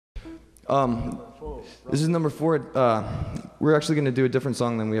This is number 4. We're actually going to do a different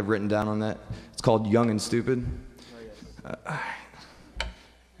song than we have written down on that. It's called Young and Stupid.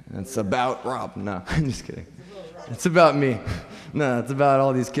 It's about Rob. No, I'm just kidding. It's about me. No, it's about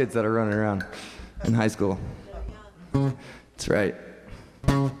all these kids that are running around in high school. That's right.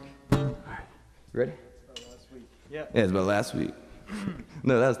 Ready? Yeah, it's about last week.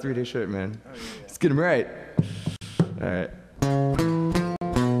 No, that was 3 Day Shirt, man. Let's get him right. All right.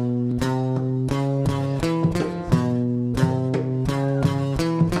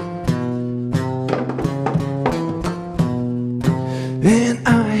 And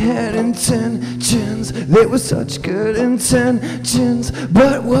I had intentions, they were such good intentions,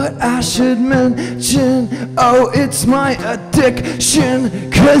 but what I should mention, oh, it's my addiction,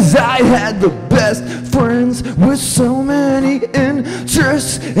 'cause I had the best friends with so many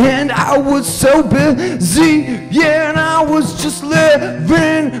interests, and I was so busy, yeah, and I was just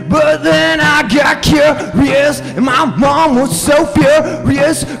living, but then I got curious, and my mom was so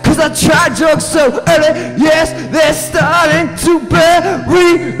furious, 'cause I tried drugs so early, yes, they're starting to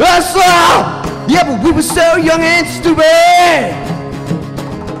bury us all. Yeah, but we were so young and stupid,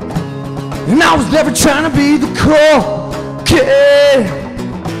 and I was never trying to be the cool kid.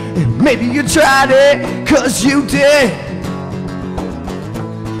 And maybe you tried it, 'cause you did.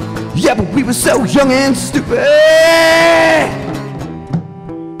 Yeah, but we were so young and stupid.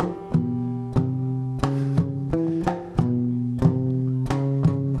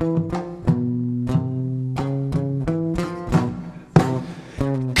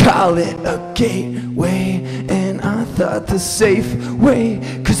 Call it a gateway, and I thought the safe way,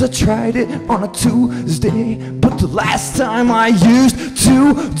 'cause I tried it on a Tuesday, but the last time I used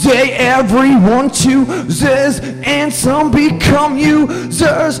today, everyone chooses, and some become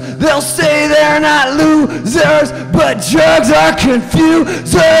users. They'll say they're not losers, but drugs are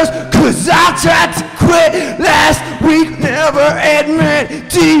confusers, 'cause I tried to quit last week, never admit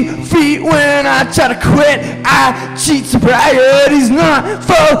defeat. When I try to quit, I cheat. Sobriety's not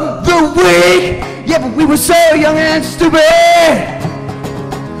for the weak. Yeah, but we were so young and stupid,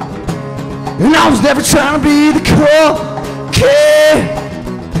 and I was never trying to be the cool kid.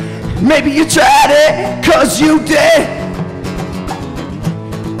 Maybe you tried it, 'cause you did.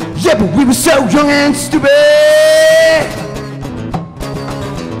 Yeah, but we were so young and stupid.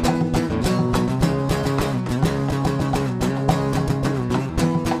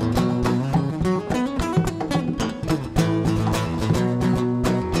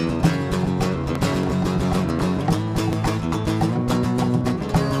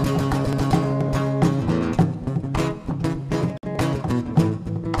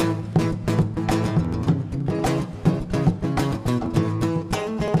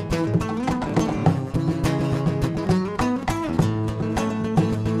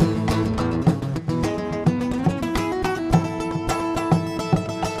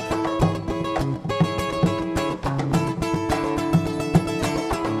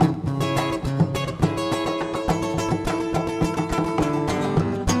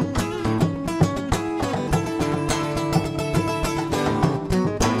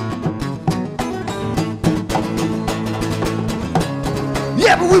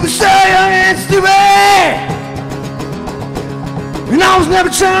 Yeah, but we were so young and stupid, and I was never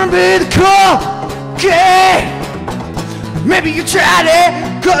trying to be the cool kid. Maybe you tried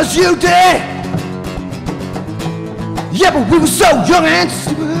it, 'cause you did. Yeah, but we were so young and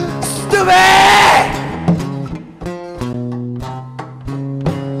stupid.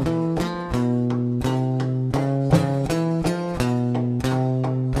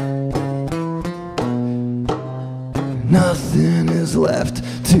 Nothing is left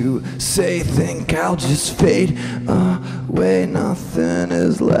to say, think I'll just fade away. Nothing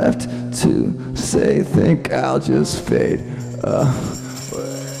is left to say, think I'll just fade